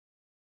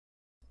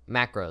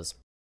macros.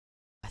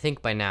 I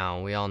think by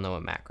now we all know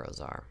what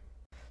macros are.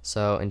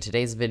 So in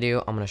today's video,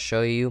 I'm going to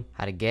show you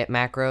how to get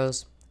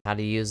macros, how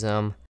to use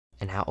them,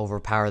 and how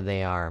overpowered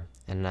they are.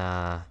 And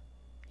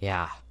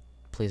yeah,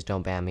 please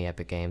don't ban me,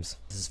 Epic Games.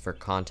 This is for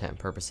content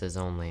purposes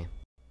only.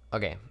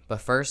 Okay,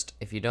 but first,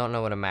 if you don't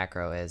know what a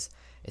macro is,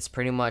 it's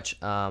pretty much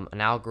an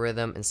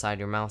algorithm inside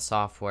your mouse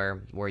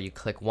software where you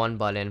click one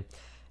button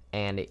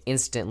and it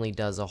instantly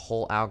does a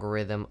whole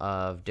algorithm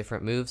of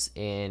different moves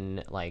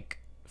in like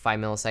 5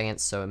 milliseconds.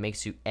 So it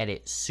makes you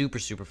edit super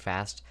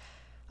fast.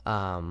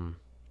 And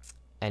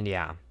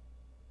yeah,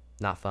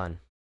 not fun.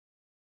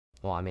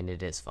 Well, I mean,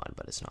 it is fun,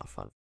 but it's not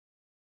fun.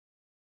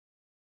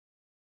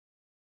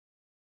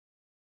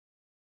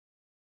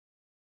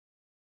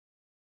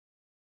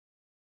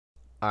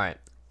 Alright,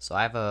 so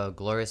I have a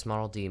Glorious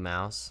Model D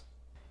mouse.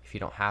 If you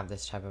don't have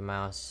this type of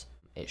mouse,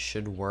 it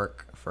should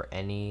work for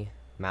any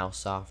mouse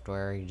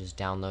software. You just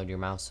download your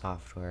mouse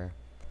software,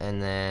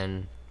 and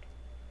then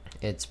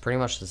it's pretty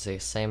much the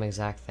same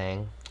exact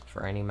thing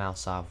for any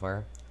mouse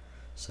software.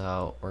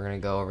 So we're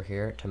going to go over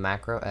here to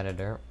Macro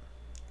Editor,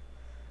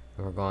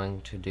 and we're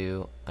going to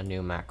do a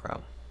new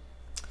macro.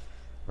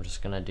 We're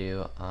just going to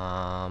do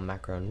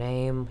macro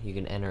name. You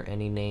can enter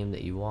any name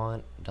that you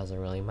want, it doesn't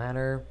really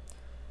matter.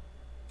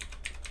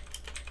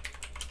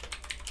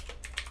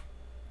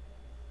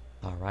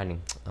 Alrighty,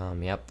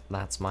 yep,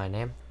 that's my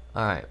name.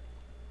 Alright,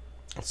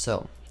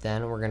 so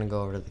then we're gonna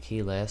go over to the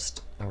key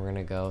list and we're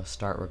gonna go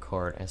start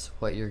record. And so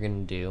what you're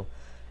gonna do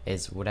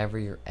is whatever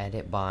your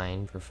edit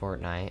bind for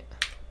Fortnite,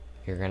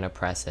 you're gonna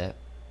press it.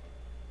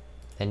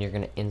 Then you're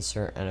gonna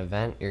insert an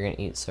event, you're gonna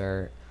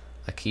insert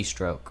a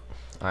keystroke.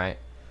 Alright,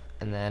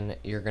 and then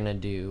you're gonna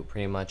do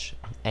pretty much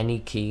any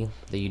key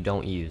that you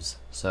don't use.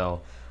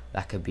 So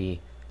that could be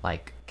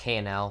like K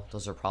and L,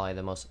 those are probably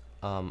the most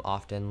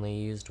oftenly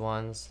used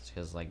ones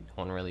because like no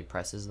one really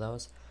presses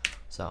those.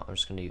 So I'm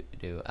just gonna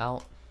do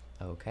L,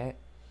 okay,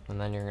 and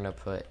then you're gonna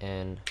put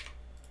in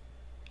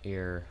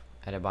your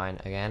edit bind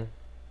again.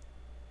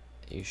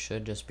 You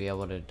should just be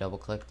able to double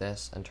click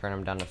this and turn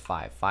them down to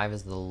 5. 5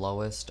 is the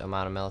lowest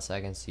amount of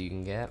milliseconds you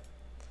can get.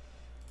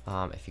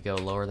 If you go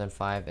lower than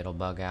 5, it'll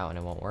bug out and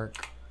it won't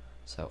work.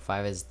 So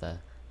 5 is the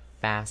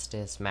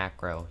fastest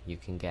macro you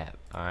can get.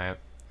 Alright,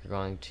 you're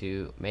going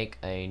to make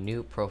a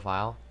new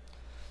profile.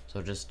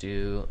 So just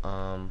do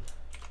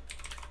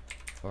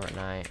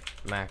Fortnite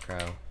macro.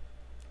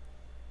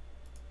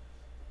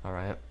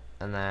 Alright,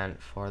 and then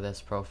for this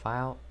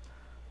profile,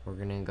 we're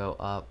gonna go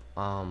up.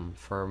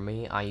 For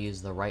me, I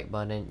use the right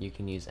button. You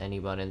can use any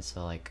button.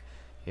 So like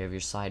you have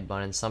your side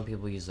button. Some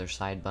people use their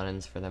side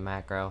buttons for the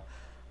macro.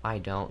 I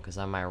don't, because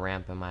I have my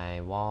ramp and my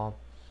wall.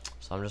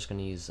 So I'm just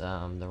gonna use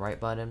the right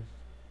button.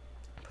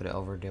 Put it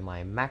over to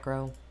my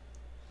macro,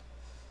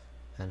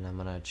 and I'm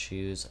gonna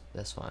choose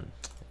this one.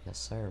 Yes,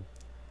 sir.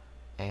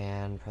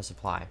 And press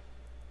apply.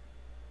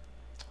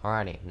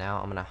 Alrighty,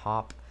 now I'm gonna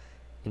hop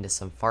into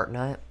some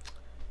Fortnite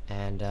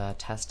and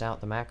test out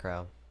the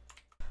macro.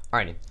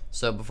 Alrighty,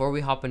 so before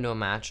we hop into a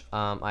match,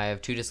 I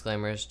have 2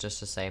 disclaimers just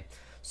to say.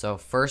 So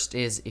first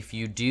is, if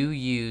you do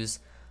use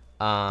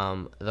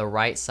the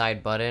right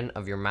side button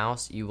of your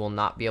mouse, you will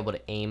not be able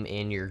to aim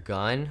in your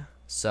gun.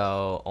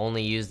 So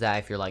only use that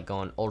if you're like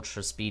going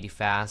ultra speedy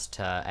fast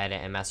to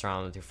edit and mess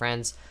around with your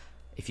friends.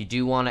 If you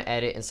do want to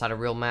edit inside a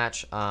real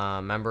match,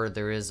 remember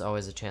there is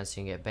always a chance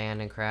you can get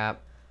banned and crap.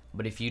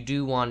 But if you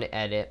do want to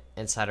edit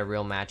inside a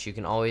real match, you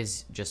can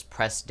always just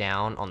press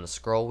down on the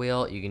scroll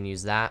wheel. You can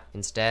use that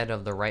instead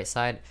of the right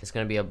side. It's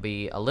going to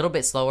be a little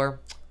bit slower,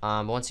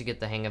 but once you get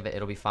the hang of it,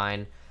 it'll be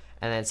fine.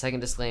 And then second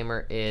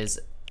disclaimer is,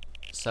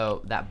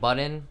 so that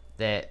button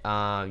that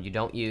you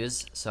don't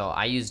use, so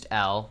I used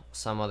L,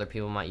 some other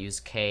people might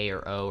use K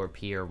or O or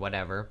P or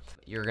whatever.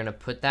 You're gonna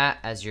put that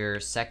as your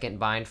second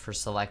bind for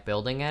select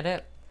building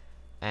edit,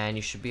 and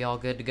you should be all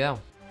good to go.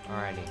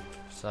 Alrighty,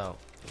 so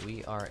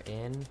we are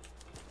in,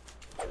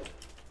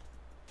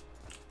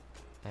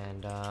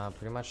 and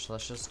pretty much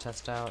let's just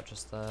test out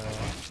just the,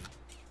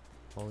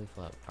 holy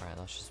flip. Alright,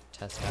 let's just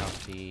test out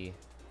the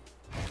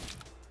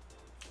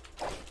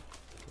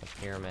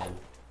pyramid.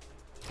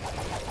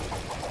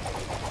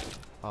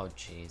 Oh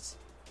jeez.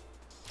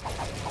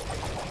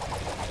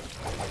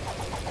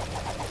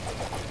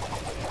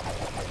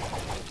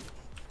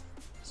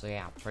 So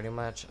yeah, pretty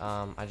much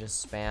I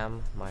just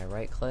spam my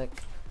right click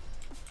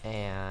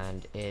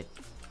and it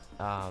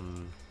yeah,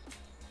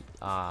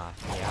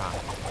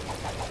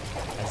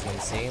 as you can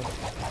see,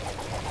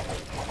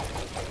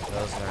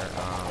 those are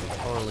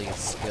totally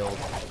skilled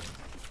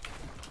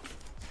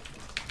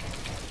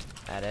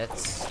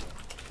edits.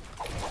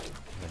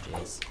 Oh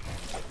jeez.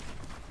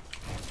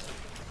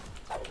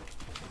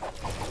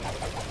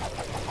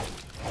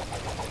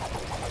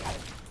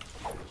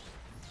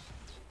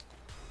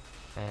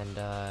 And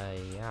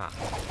yeah.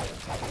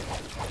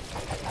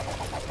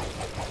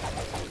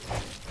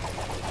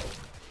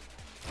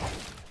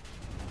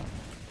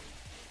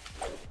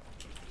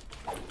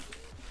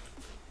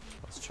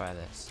 Let's try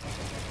this.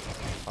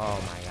 Oh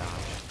my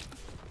gosh.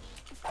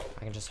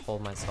 I can just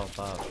hold myself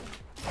up.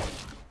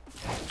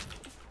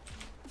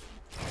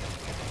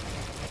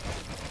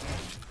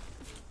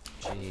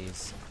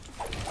 Jeez.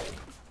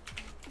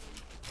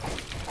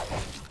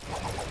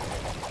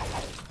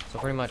 So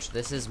pretty much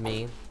this is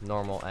me,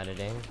 normal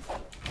editing.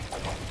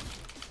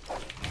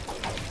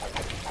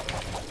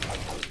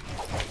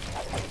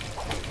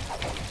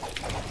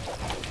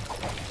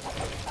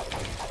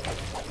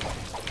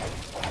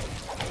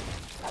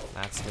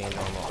 That's me,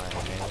 normal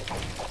editing.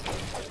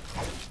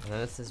 And then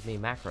this is me,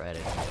 macro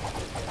editing.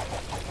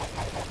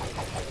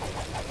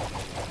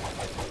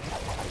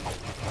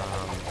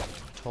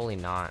 Totally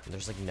not.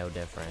 There's like no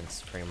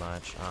difference, pretty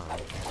much.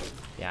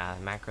 Yeah,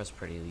 macro's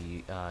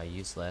pretty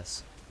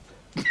useless.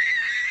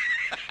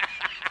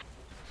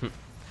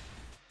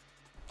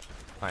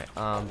 Alright,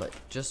 but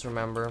just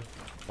remember,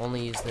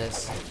 only use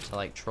this to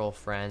like troll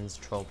friends,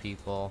 troll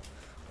people.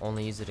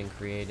 Only use it in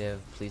creative.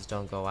 Please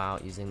don't go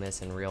out using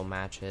this in real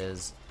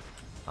matches.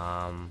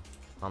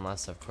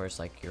 Unless of course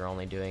like you're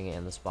only doing it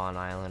in the spawn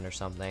island or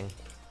something.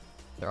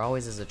 There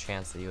always is a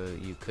chance that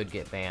you could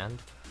get banned.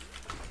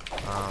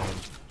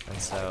 And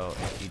so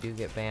if you do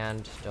get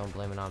banned, don't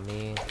blame it on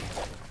me.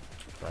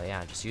 But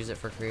yeah, just use it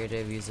for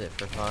creative, use it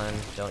for fun.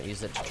 Don't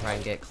use it to try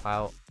and get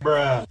clout.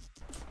 Bruh.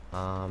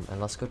 And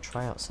let's go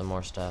try out some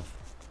more stuff.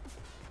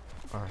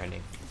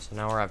 Alrighty, so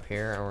now we're up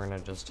here and we're gonna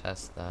just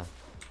test the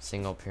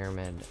single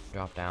pyramid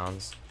drop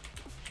downs.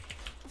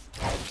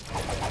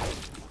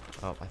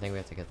 Oh, I think we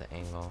have to get the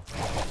angle.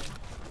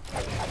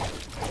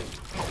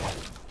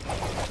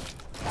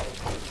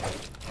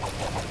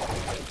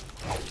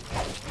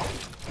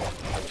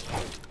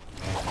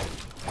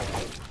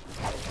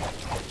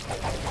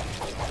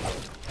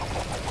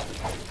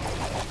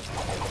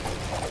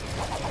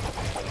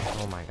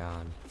 Oh my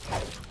god.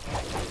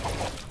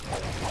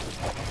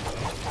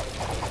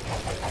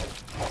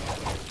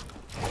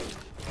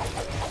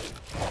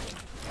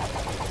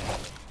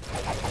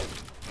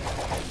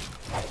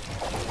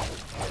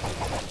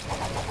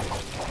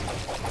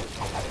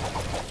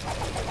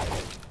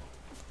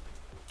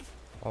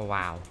 Oh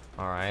wow.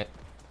 Alright.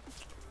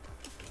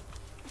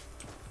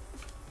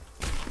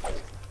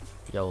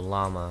 Yo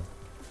llama,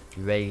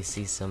 you ready to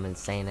see some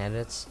insane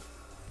edits?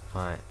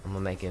 Alright, I'm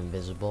gonna make it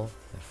invisible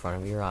in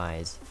front of your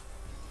eyes.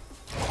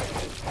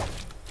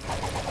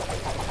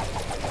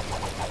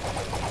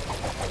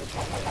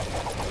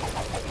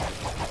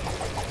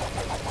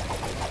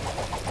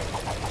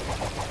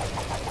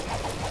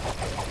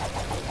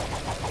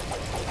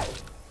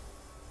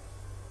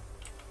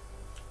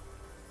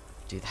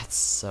 Dude, that's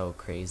so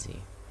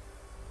crazy.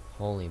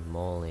 Holy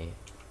moly.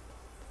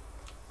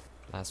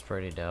 That's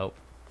pretty dope.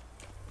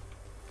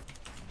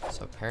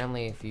 So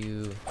apparently if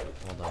you...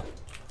 Hold on.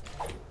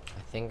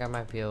 I think I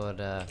might be able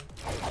to...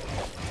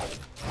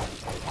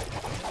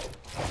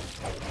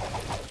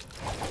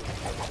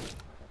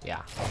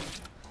 Yeah.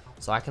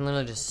 So I can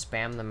literally just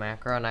spam the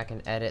macro and I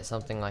can edit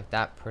something like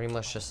that pretty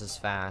much just as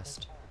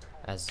fast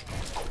as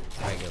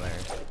regular,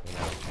 you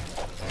know.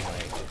 And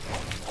like...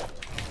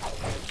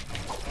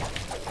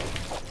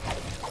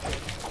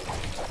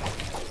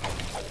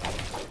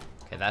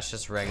 Okay, that's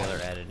just regular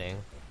editing.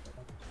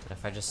 And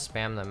if I just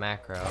spam the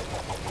macro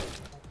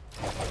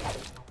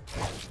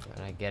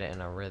and I get it in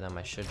a rhythm,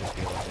 I should just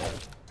be able to.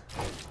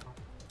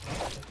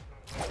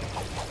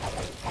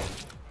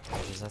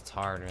 Jeez, that's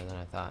harder than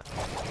I thought.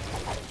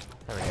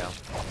 There we go.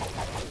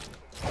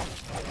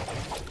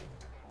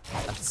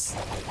 That's...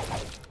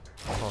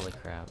 Holy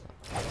crap.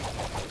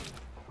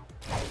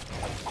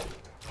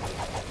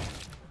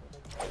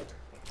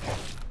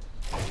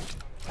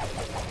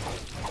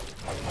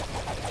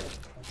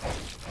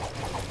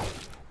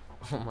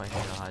 Oh my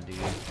god, dude.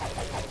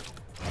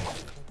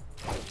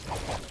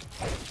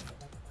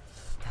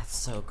 That's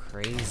so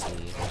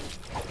crazy.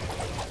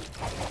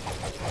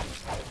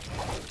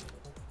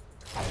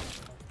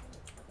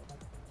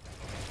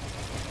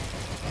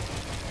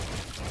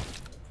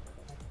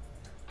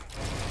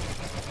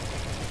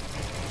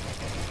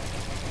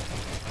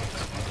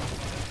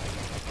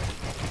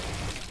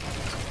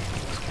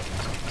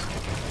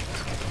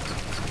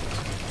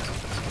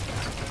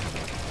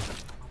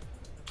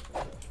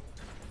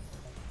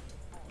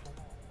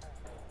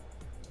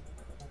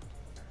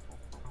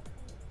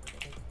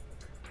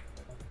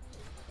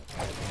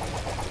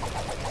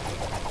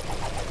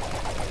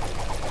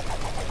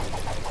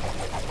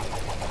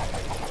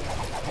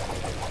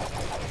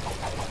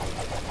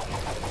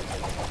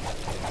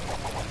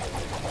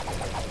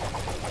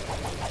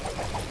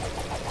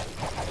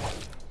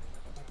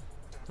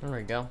 There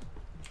we go.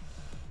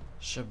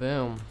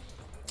 Shaboom.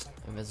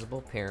 Invisible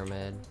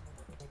pyramid.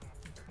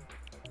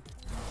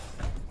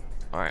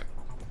 Alright.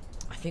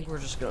 I think we're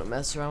just gonna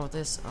mess around with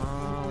this.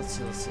 Let's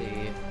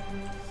see.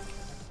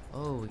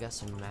 Oh, we got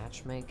some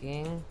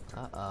matchmaking.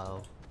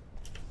 Uh-oh.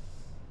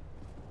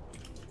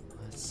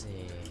 Let's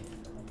see.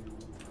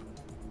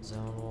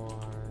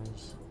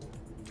 Zonewars.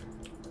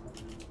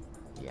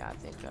 Yeah, I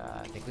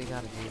think we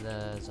gotta do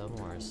the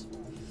Zonewars.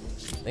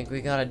 I think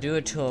we gotta do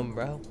it to him,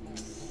 bro.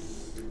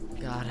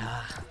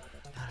 Gotta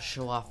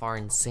show off our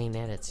insane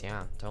edits.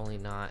 Yeah, totally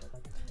not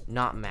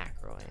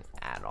macroing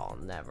at all.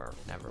 Never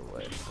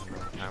would.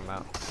 I don't know what I'm talking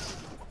about.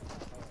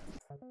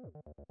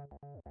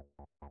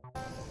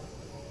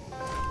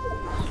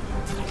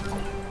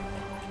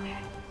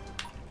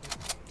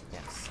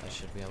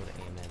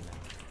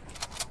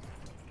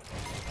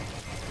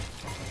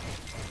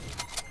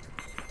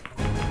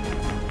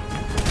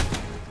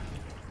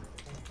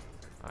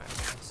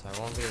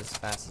 as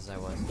fast as I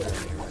was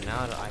earlier, but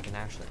now I can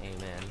actually aim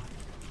in.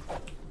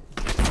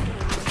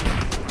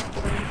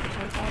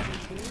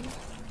 10,000 years?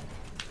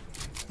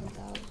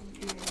 10,000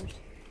 years.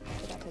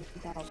 I got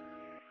 50,000.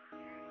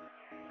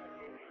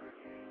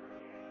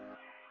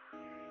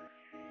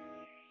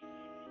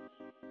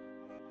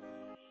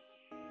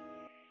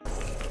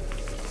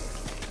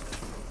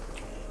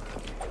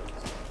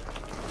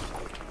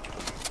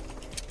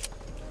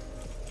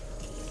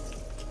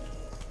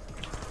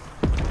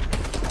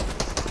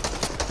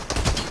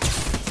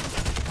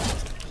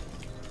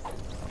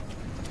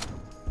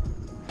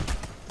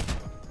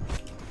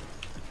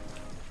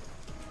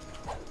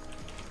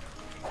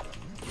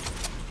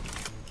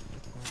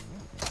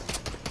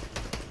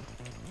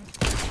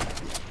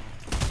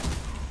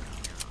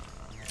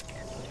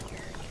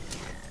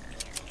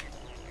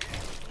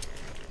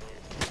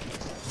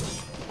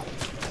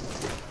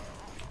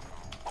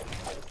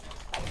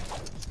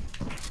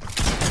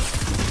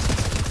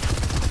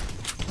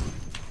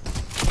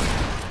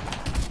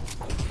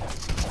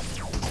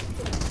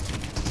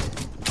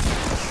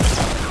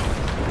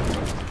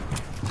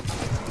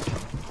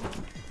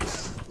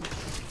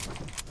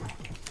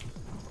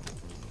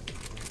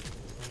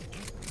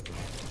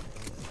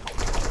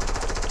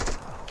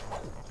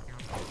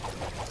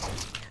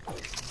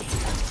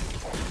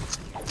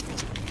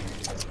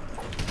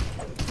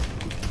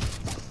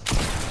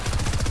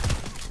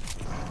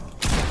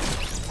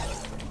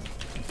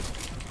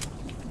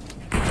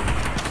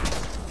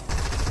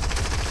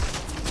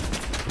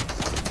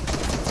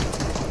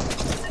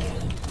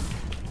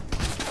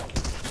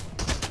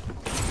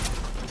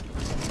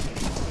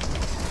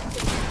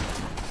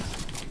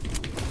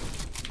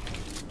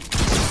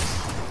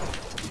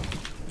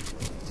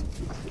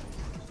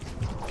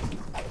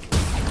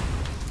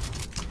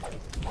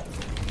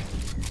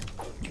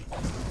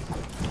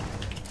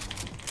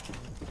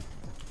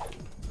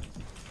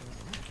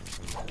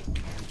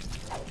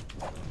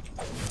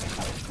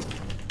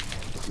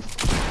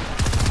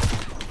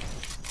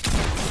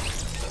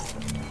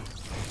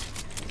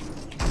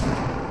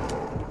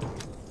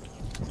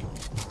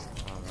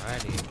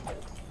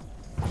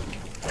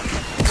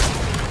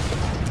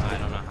 I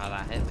don't know how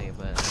that hit me,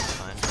 but it's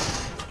fine.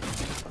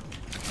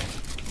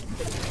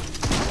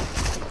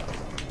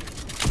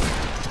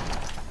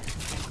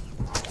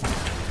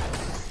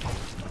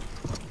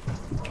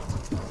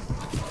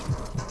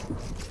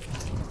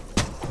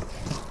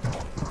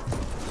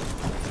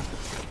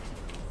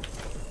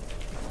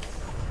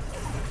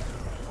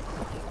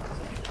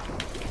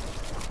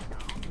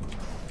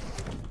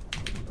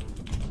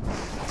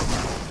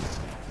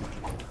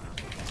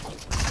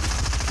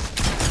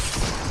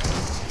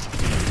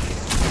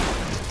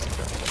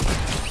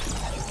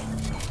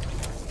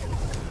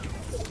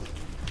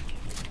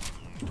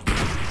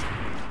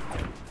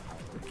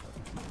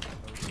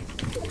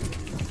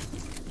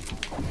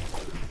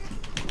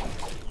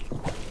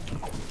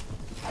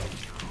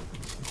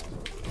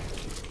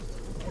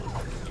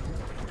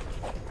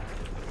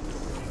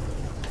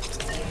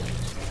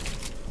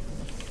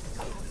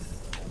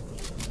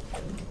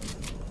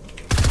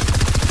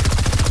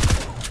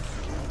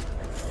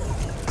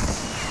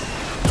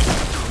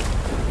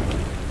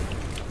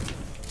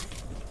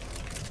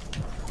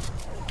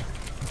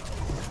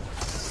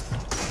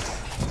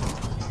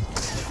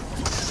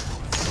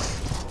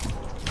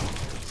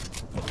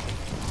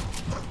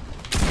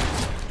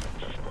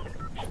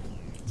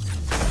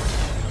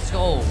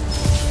 Go.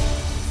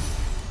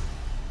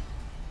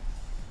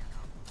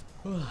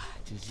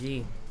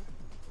 GG.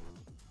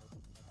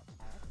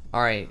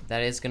 Alright,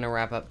 that is gonna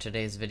wrap up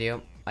today's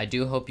video. I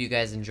do hope you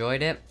guys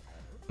enjoyed it.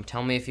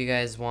 Tell me if you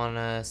guys want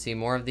to see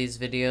more of these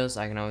videos.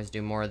 I can always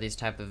do more of these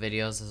type of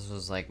videos. This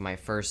was like my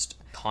first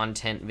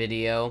content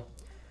video.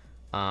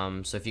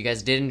 So if you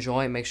guys did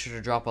enjoy, make sure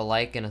to drop a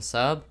like and a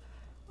sub.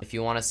 If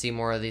you want to see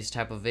more of these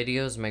type of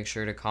videos, make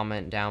sure to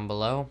comment down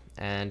below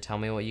and tell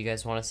me what you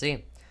guys want to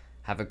see.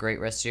 Have a great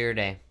rest of your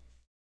day.